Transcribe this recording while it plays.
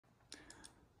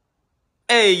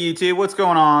Hey YouTube, what's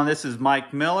going on? This is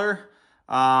Mike Miller.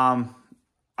 I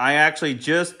actually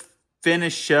just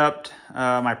finished up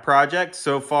my project.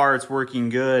 So far it's working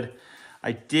good.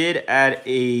 I did add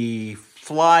a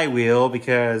flywheel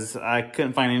because I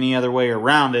couldn't find any other way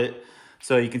around it.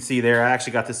 So you can see there, I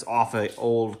actually got this off an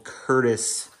old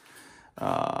Curtis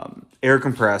air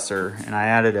compressor, and I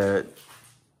added a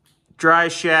dry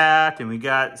shaft and we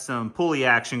got some pulley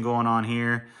action going on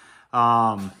here.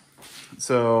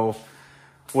 So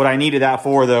what I needed that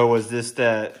for though was this,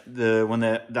 when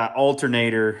that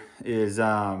alternator is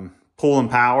pulling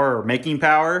power or making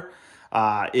power,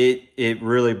 it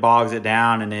really bogs it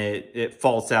down and it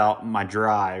faults out my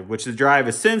drive, which the drive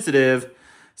is sensitive.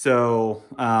 So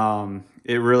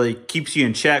it really keeps you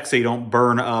in check so you don't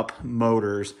burn up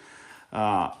motors.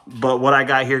 But what I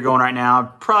got here going right now,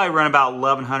 I'd probably run about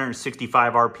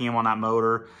 1165 RPM on that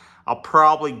motor. I'll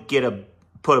probably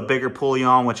put a bigger pulley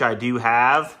on, which I do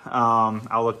have.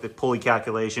 I'll look at the pulley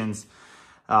calculations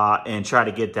and try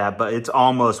to get that, but it's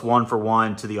almost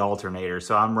 1-for-1 to the alternator.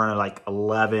 So I'm running like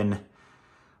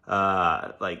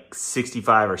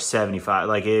 65 or 75.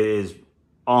 Like it is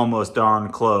almost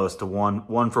darn close to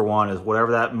 1-for-1 is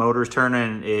whatever that motor's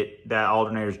turning, that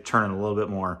alternator's turning a little bit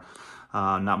more.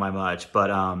 Not by much, but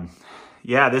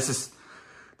yeah, this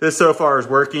so far is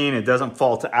working. It doesn't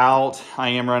fault out. I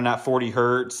am running at 40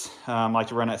 hertz. I like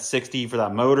to run at 60 for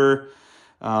that motor.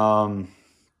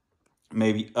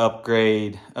 Maybe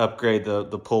upgrade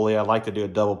the pulley. I like to do a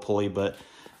double pulley, but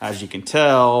as you can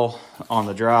tell on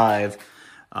the drive,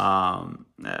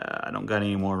 I don't got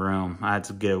any more room. I had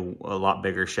to get a lot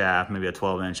bigger shaft, maybe a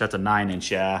 12-inch. That's a 9-inch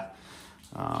shaft.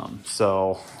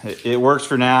 So it works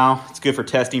for now. It's good for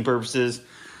testing purposes.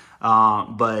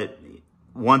 But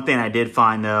one thing I did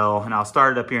find though, and I'll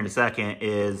start it up here in a second,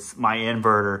 is my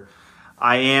inverter.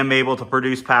 I am able to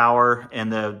produce power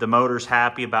and the motor's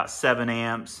happy about 7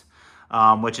 amps,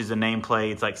 which is a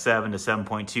nameplate. It's like 7 to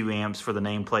 7.2 amps for the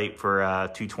nameplate for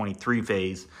 223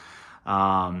 phase.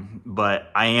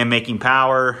 But I am making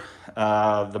power.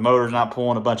 The motor's not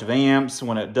pulling a bunch of amps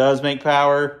when it does make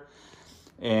power.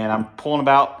 And I'm pulling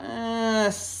about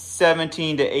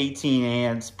 17 to 18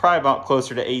 amps, probably about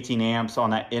closer to 18 amps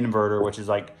on that inverter, which is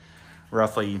like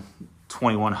roughly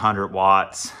 2100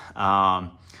 watts.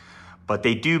 But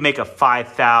they do make a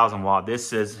 5000 watt.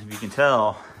 This is, if you can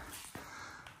tell,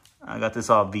 I got this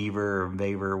all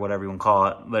Vapor, whatever you want to call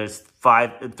it, but it's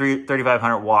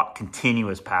 3500 watt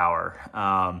continuous power.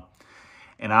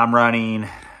 And I'm running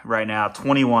right now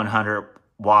 2100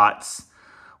 watts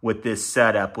with this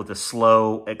setup with a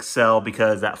slow Excel,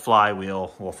 because that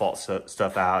flywheel will fault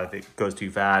stuff out if it goes too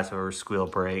fast or squeal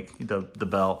break the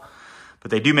belt.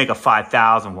 But they do make a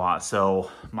 5000 watts.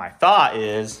 So my thought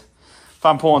is, if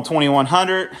I'm pulling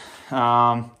 2100,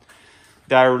 that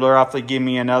would roughly give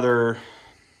me another,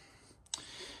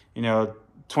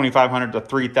 2500 to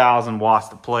 3000 watts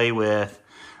to play with,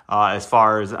 as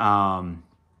far as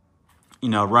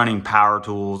running power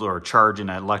tools or charging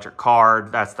an electric car.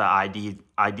 That's the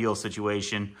ideal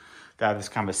situation. That is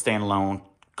kind of a standalone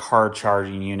car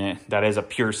charging unit. That is a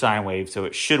pure sine wave, so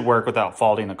it should work without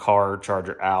faulting the car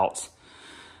charger out.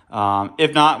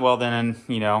 If not, well then,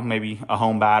 maybe a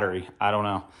home battery. I don't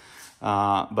know.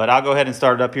 But I'll go ahead and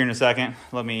start it up here in a second.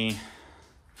 Let me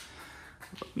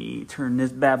turn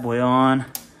this bad boy on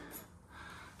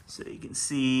so you can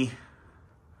see.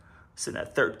 Sitting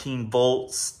at 13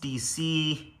 volts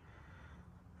DC.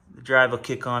 The drive will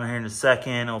kick on here in a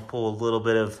second. I'll pull a little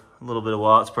bit of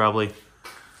watts probably.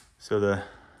 So the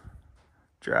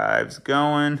drive's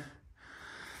going.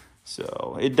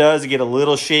 So it does get a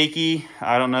little shaky.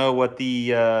 I don't know what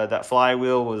the that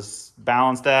flywheel was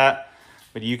balanced at,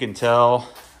 but you can tell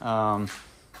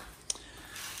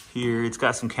here it's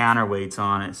got some counterweights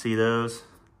on it. See those?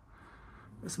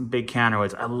 Some big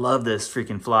counterweights. I love this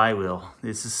freaking flywheel.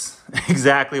 This is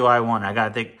exactly what I want. I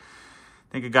think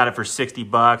I got it for 60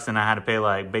 bucks, and I had to pay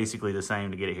like basically the same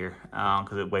to get it here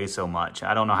because it weighs so much.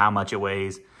 I don't know how much it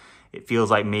weighs. It feels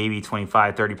like maybe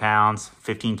 25, 30 pounds,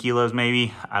 15 kilos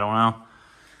maybe. I don't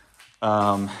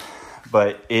know.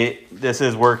 But this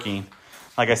is working.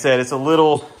 Like I said, it's a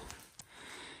little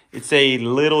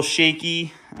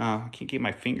shaky. I can't get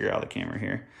my finger out of the camera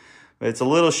here, but it's a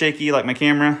little shaky like my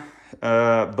camera.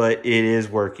 But it is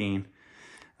working.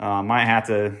 Might have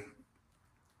to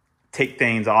take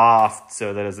things off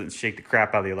so that it doesn't shake the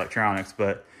crap out of the electronics,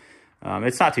 but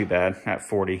it's not too bad at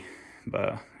 40.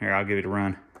 But here, I'll give it a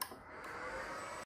run.